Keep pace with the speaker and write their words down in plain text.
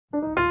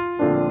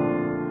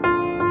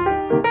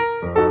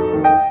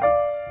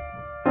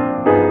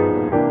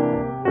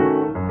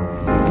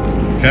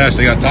Cash,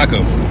 they got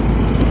tacos.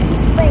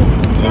 Wait.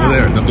 Over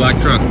there, the black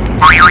truck. I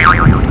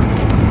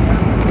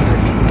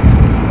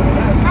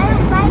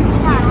don't like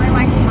that. I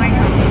like my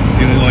tacos.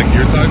 You didn't like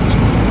your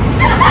tacos?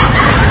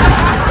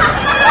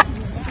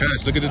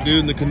 Cash, look at the dude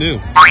in the canoe.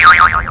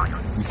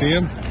 You see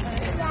him?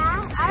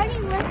 Yeah, I already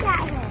looked at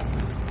him.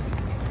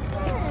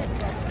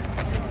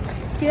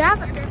 Do you have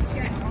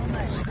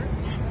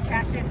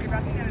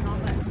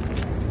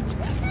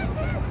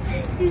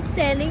He's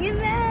standing in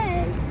there.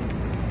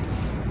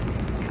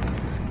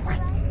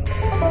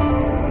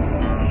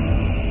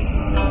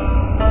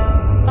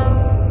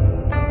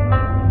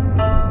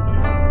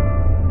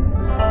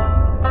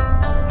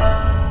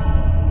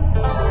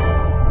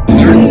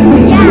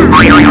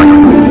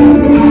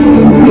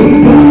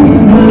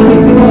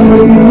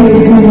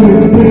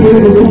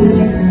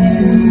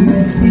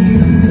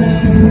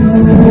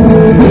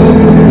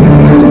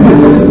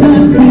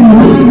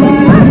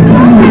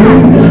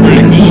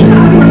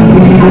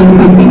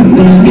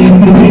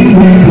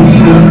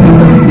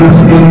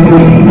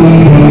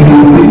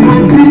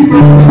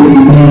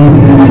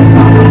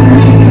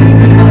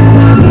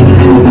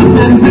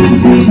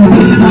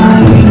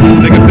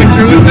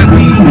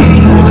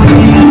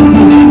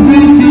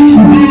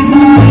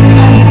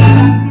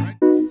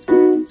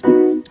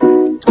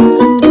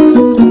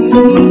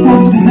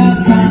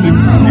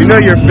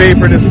 Your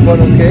favorite is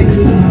funnel cakes?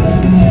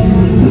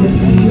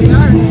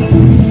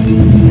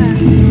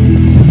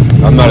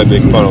 I'm not a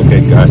big funnel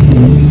cake guy.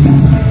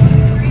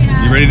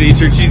 You ready to eat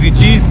your cheesy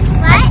cheese?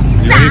 What?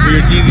 You ready for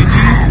your cheesy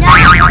cheese?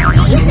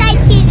 No, you say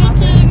cheesy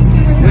cheese.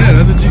 Yeah,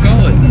 that's what you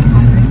call it.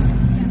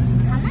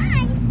 Come on.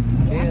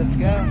 Okay, let's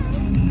go.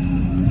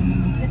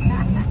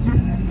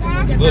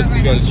 Look,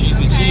 we got a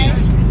cheesy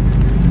cheese.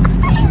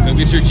 Go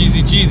get your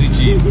cheesy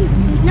cheese.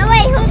 No,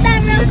 wait, hold that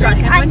real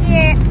quick on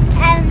your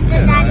and the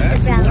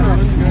daddy's umbrella.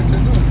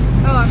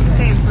 Oh, I'm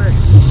saying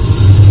first.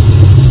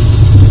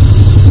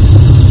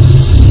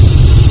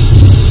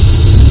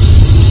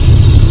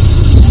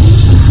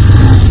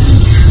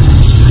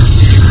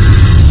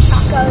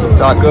 Some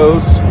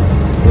tacos.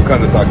 What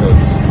kind of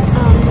tacos?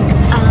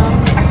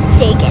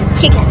 Steak and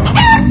chicken.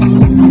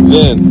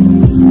 Zen,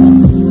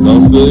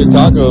 don't spill your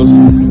tacos.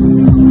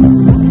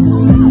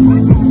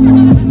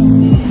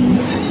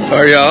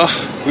 Alright y'all,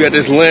 we got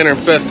this lantern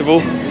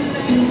festival.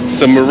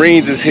 Some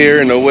Marines is here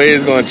and Owe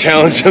is going to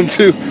challenge them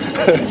to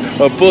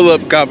a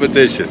pull-up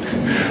competition.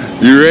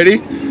 You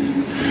ready?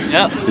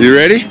 Yep. You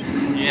ready?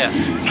 Yeah.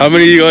 How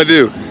many are you going to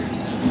do?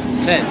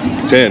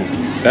 10. 10.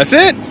 That's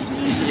it?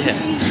 Yeah.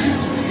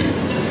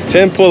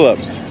 10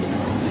 pull-ups.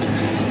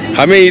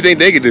 How many do you think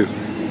they could do?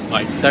 It's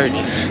like 30.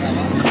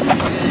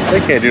 They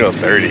can't do no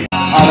 30.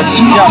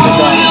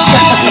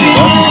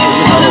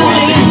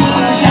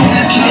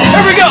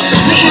 Here we go!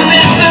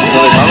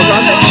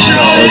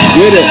 Let's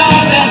get it.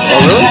 Oh,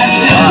 really?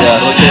 Yeah.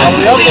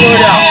 Up and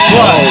down.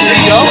 1, there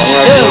you go. 2,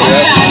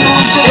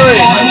 3,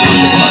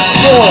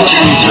 4,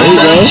 There you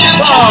go.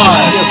 5.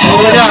 All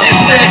the way down.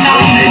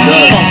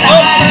 Up.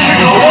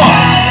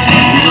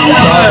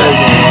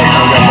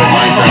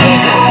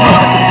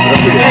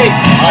 8.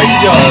 There you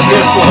go.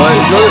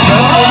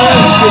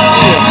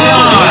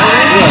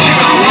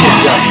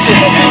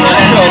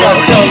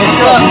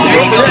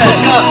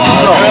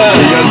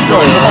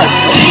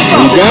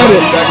 You got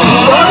it.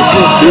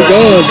 Keep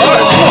going.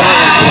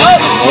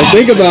 Don't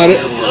think about it.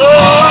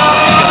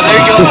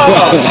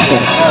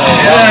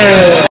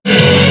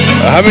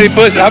 How many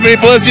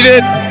pull-ups you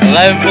did?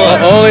 11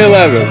 pull-ups. Only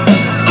 11.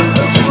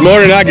 It's more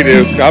than I can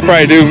do. I'll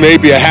probably do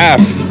maybe a half.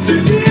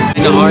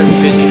 It's hard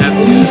because you have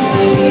to.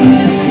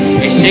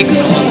 It shakes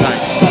the whole time.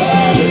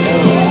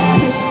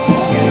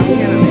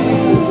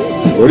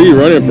 What are you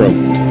running from?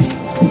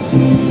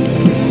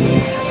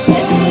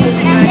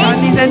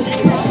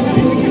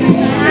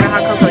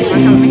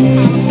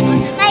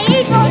 My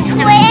eagles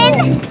win.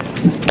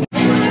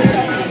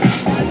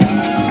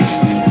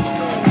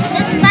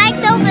 The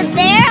spikes over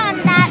there on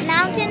that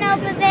mountain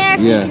over there.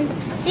 Yeah.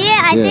 See it?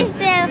 I think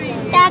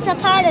that's a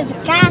part of the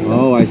castle.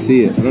 Oh, I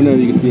see it. I don't know if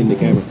you can see it in the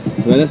camera.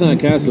 But that's not a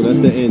castle. That's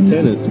the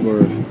antennas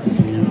for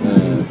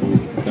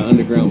the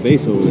underground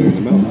base over there in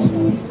the mountains.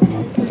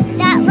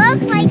 That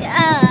looks like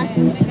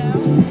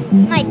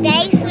my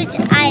base, which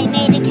I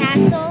made a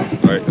castle.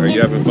 Are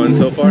you having fun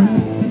so far?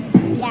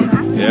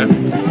 Yeah. Yeah?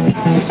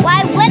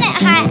 Why wouldn't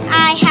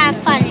I have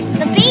fun? It's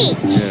the beach.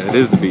 Yeah, it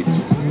is the beach.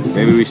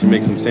 Maybe we should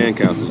make some sand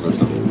castles or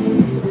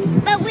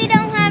something. But we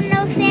don't have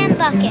no sand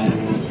bucket.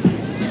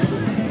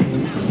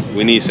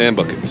 We need sand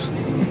buckets.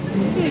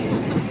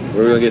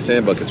 Where are we going to get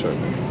sand buckets from?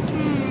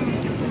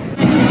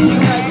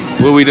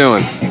 What are we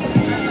doing?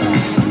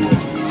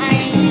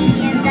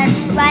 I'm just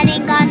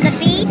running on the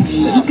beach.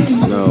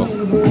 No,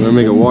 we're going to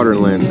make a water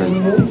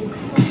lantern.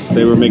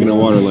 Say we're making a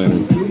water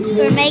lantern.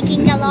 We're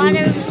making a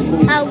water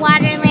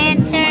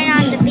lantern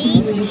on the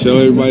beach. Show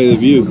everybody the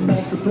view.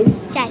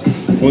 Dad.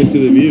 Point to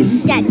the view.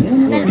 Dad.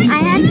 But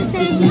I have to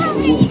say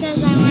beach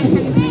because I want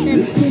them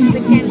to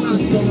pretend we're on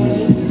the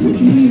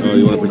beach. Oh,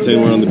 you want to pretend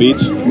we're on the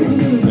beach? I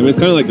mean, it's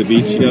kind of like the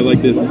beach. You got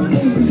like this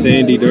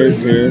sandy dirt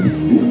here.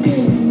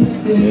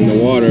 in the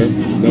water,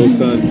 no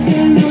sun.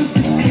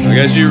 I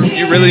guess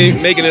you're really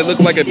making it look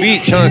like a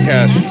beach, huh,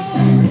 Cash?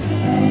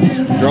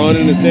 Drawing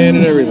in the sand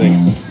and everything.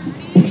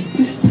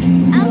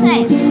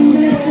 Okay.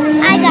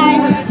 Hi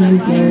guys.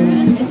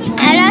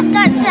 I just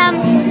got some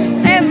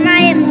for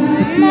my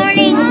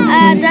morning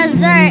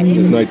dessert.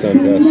 It's nighttime,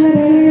 Cash.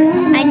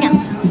 I know.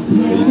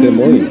 Yeah, you said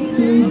morning.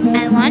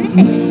 I want to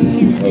say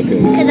Okay.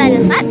 because I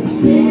just slept.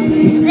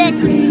 Then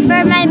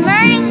for my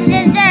morning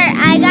dessert,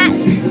 I got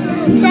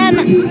some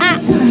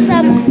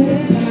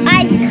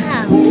ice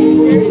cubes.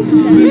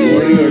 Is it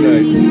morning or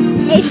night?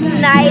 It's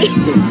night.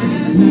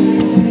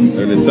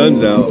 And the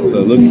sun's out, so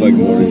it looks like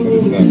morning, but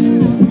it's not.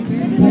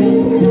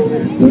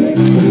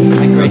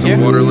 Got some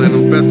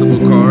Waterland Festival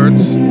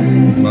cards.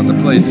 About to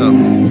play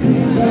something.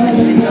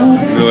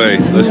 Anyway,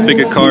 let's pick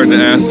a card to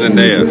ask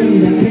Zendaya.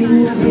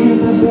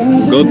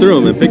 Go through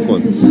them and pick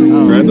one.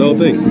 Grab the whole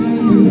thing.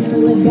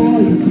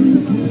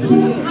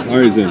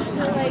 Alright, Zen.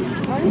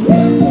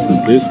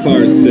 This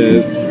card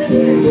says,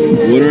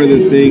 what are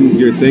the things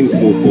you're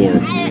thankful for?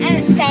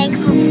 I'm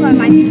thankful for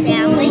my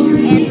family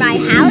and my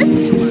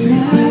house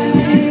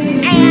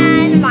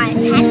and my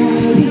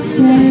pets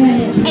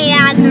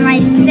and my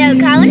snow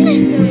cone.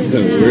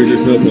 Where's your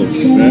snow cone?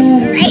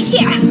 Right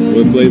here.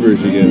 What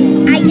flavors you get?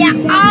 I get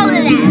all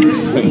of them.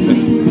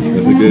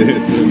 That's a good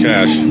answer.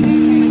 Cash,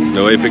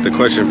 Noe picked a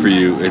question for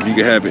you. If you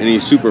could have any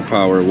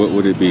superpower, what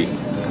would it be?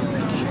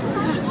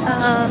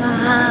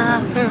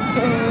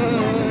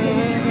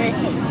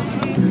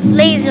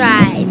 Laser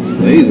eyes.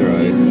 Laser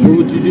eyes? What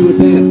would you do with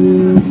that?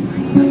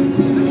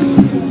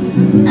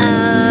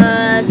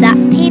 Zap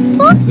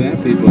people?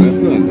 Zap people, that's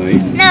not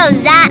nice. No,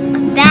 zap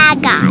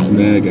bad guys.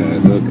 Bad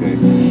guys, okay.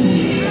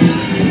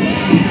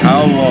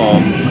 How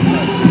long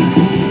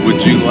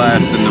would you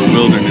last in the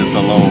wilderness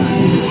alone?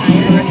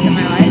 The rest of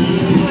my life.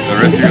 The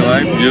rest of your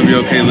life? You'll be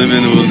okay living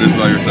in the wilderness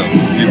by yourself.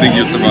 You think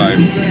you'll survive?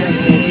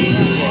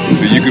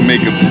 So you can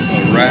make a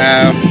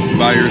raft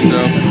by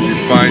yourself, you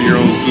find your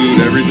own food,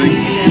 everything?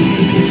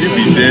 You'd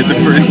be dead the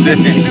first day.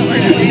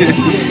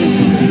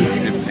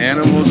 If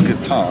animals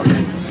could talk,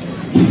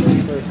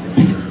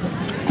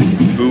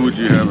 who would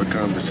you have a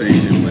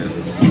conversation with?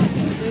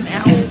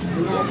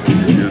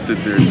 You'll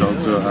sit there and talk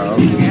to a owl?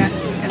 Yeah,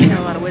 they have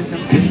a lot of wisdom.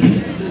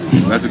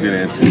 That's a good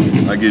answer.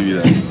 I'll give you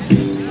that. I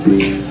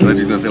thought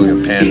you were going to say like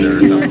a panda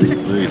or something.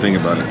 What do you think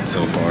about it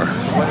so far?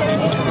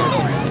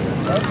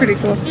 Pretty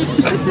cool.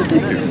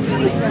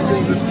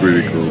 It's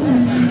pretty cool.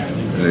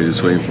 And they're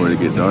just waiting for it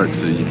to get dark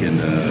so you can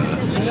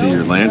see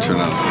your lantern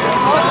out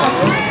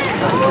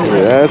there. We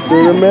asked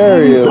her to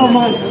marry him.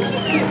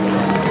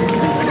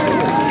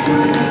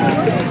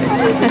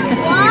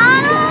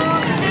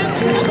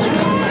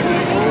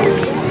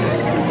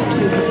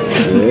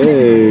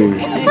 Hey,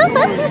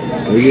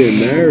 we're getting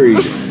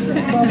married.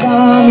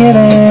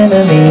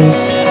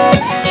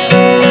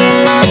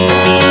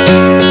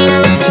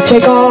 So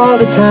take all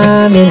the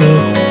time you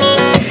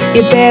need.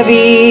 You're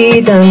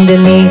buried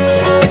underneath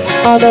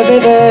all the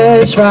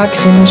rivers,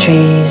 rocks and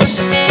trees,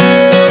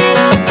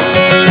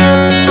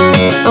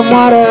 and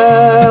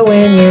water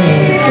when you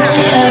need.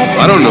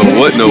 I don't know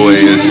what Noe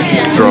is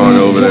drawing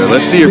over there.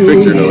 Let's see your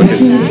picture, Noe.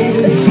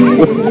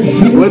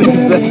 What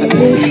is that?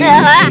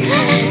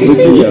 What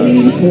you got?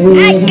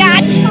 I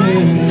got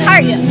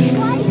hearts.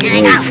 And I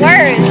got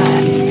words.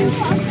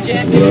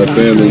 What our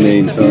family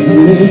names, huh?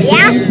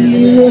 Yeah.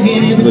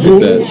 Look at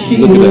that.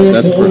 Look at that.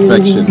 That's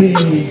perfection.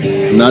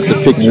 Not the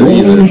picture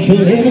either.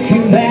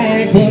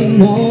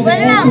 What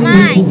about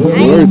mine?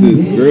 Yours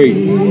is great.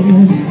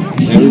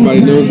 Everybody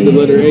knows what the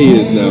letter A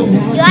is now. You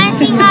want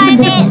to see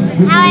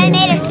how I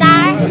made a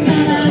star?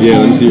 Yeah,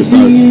 let me see your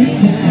stars.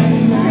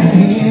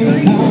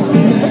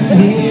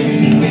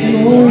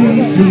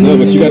 No,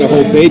 but you got a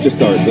whole page of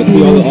stars. Let's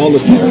see all the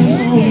stars.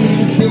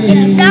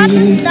 It's not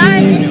the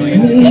stars.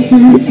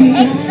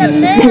 It's the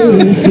moon.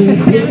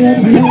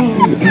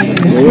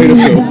 Oh, wait a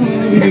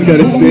minute. You just got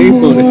his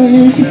name on it.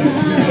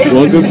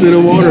 Welcome to the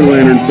Water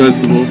Lantern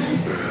Festival.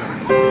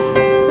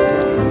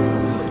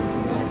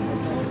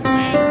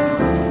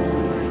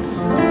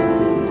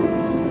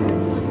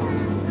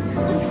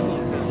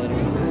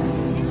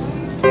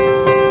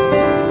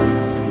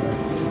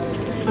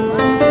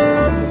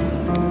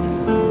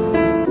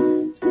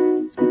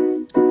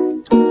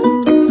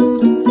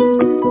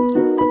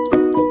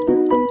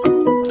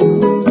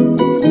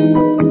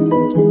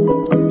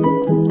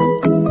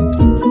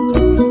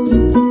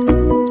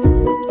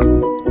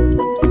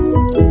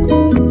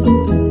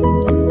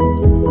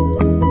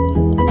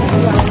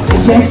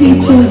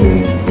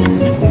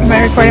 Am I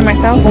recording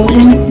myself?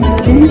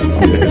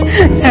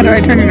 How do I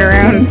turn it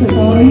around?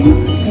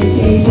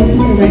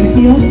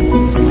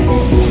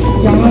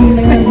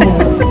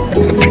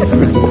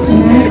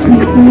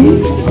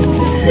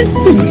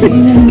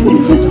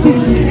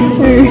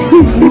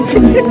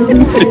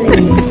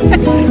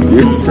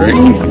 You're great.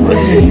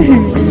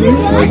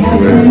 I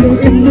swear.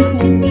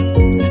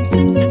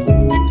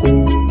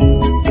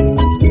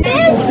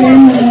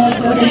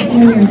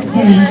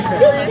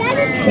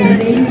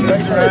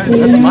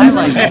 That's my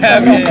life.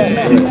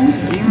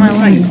 Be my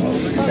life.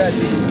 Let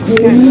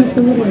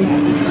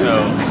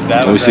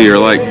me see your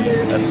like.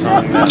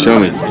 Show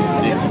me.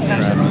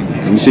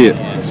 Let me see it.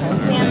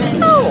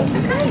 Ooh.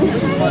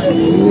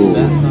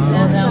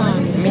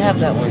 Let me have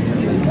that one.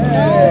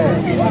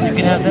 You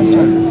can have this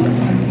one.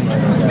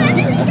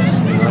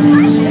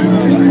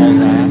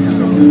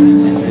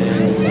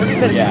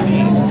 Yeah.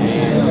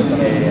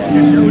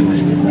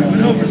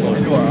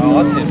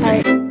 I'll taste it.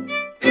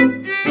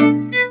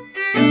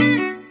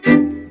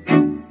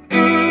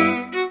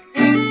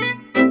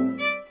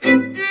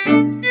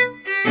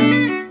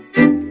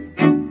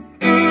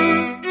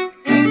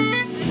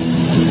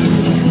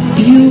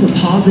 Feel the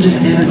positive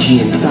energy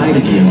inside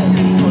of you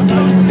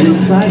and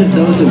inside of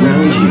those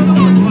around you.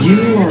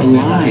 You are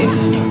alive.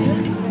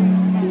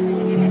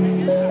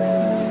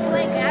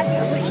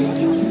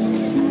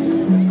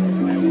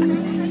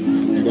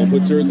 You gonna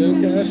put yours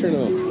in, Cash, or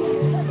no?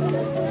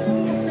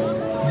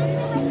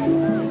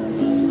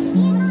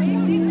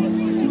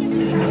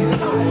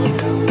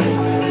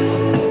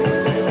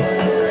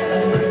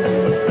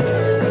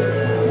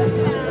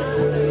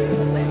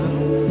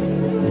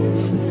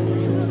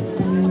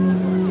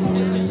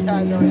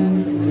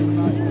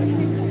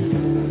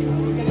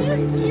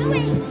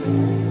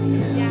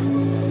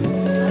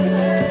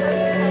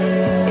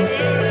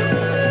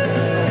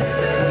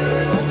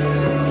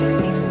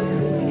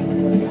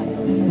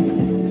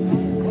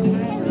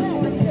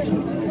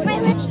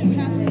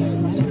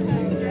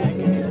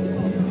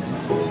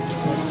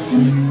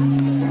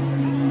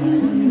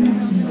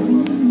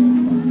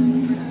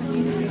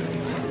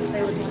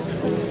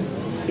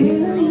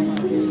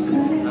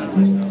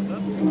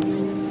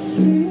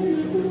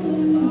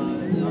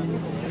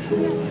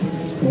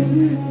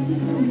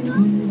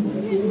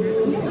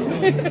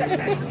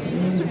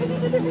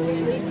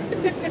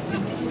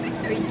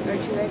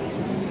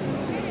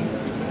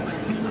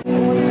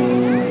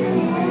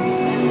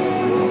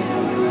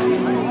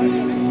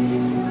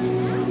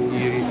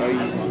 Are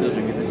you still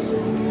drinking this?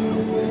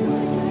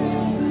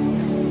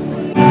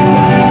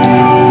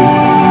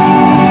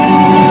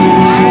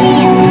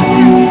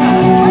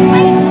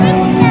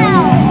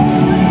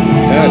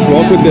 Cash,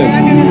 walk with them.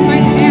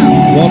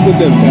 Walk with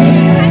them, Cash.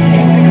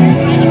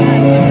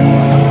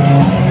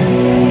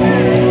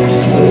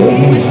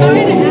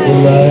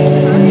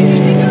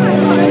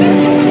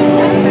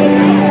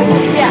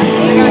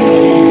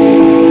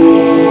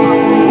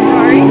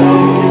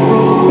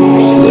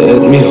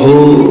 Let me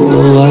hold the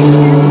light.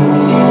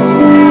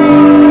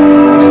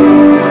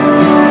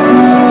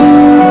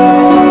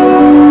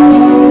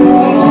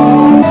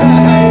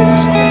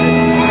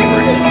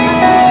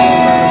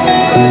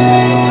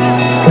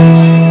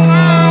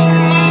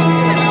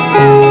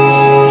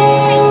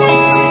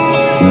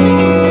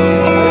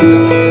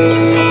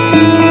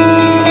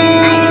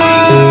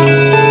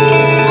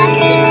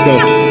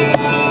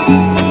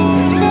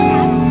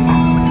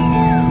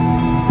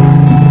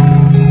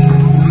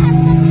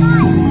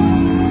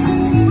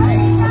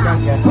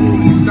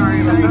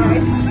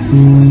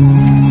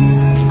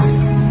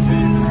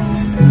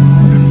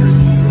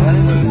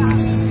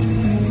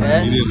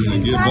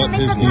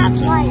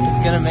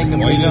 It's gonna make a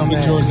Why big you didn't put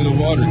mess. yours in the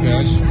water,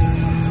 Cash?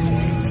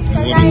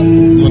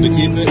 You want to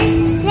keep it?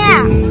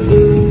 Yeah.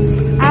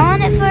 I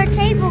want it for a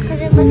table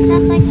because it looks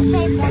just like a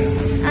table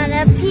on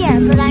up here,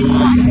 but I can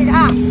wash it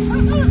off. You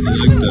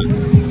like that?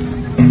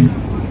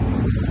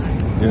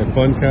 You had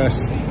fun, Cash?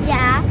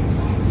 Yeah.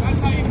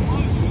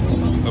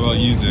 How about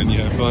you, Zen?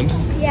 You had fun?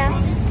 Yeah.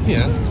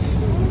 Yeah.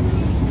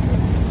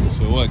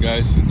 So what,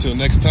 guys? Until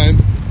next time?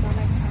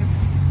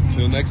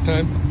 Until next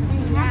time?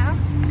 Yeah.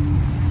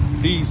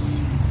 Peace.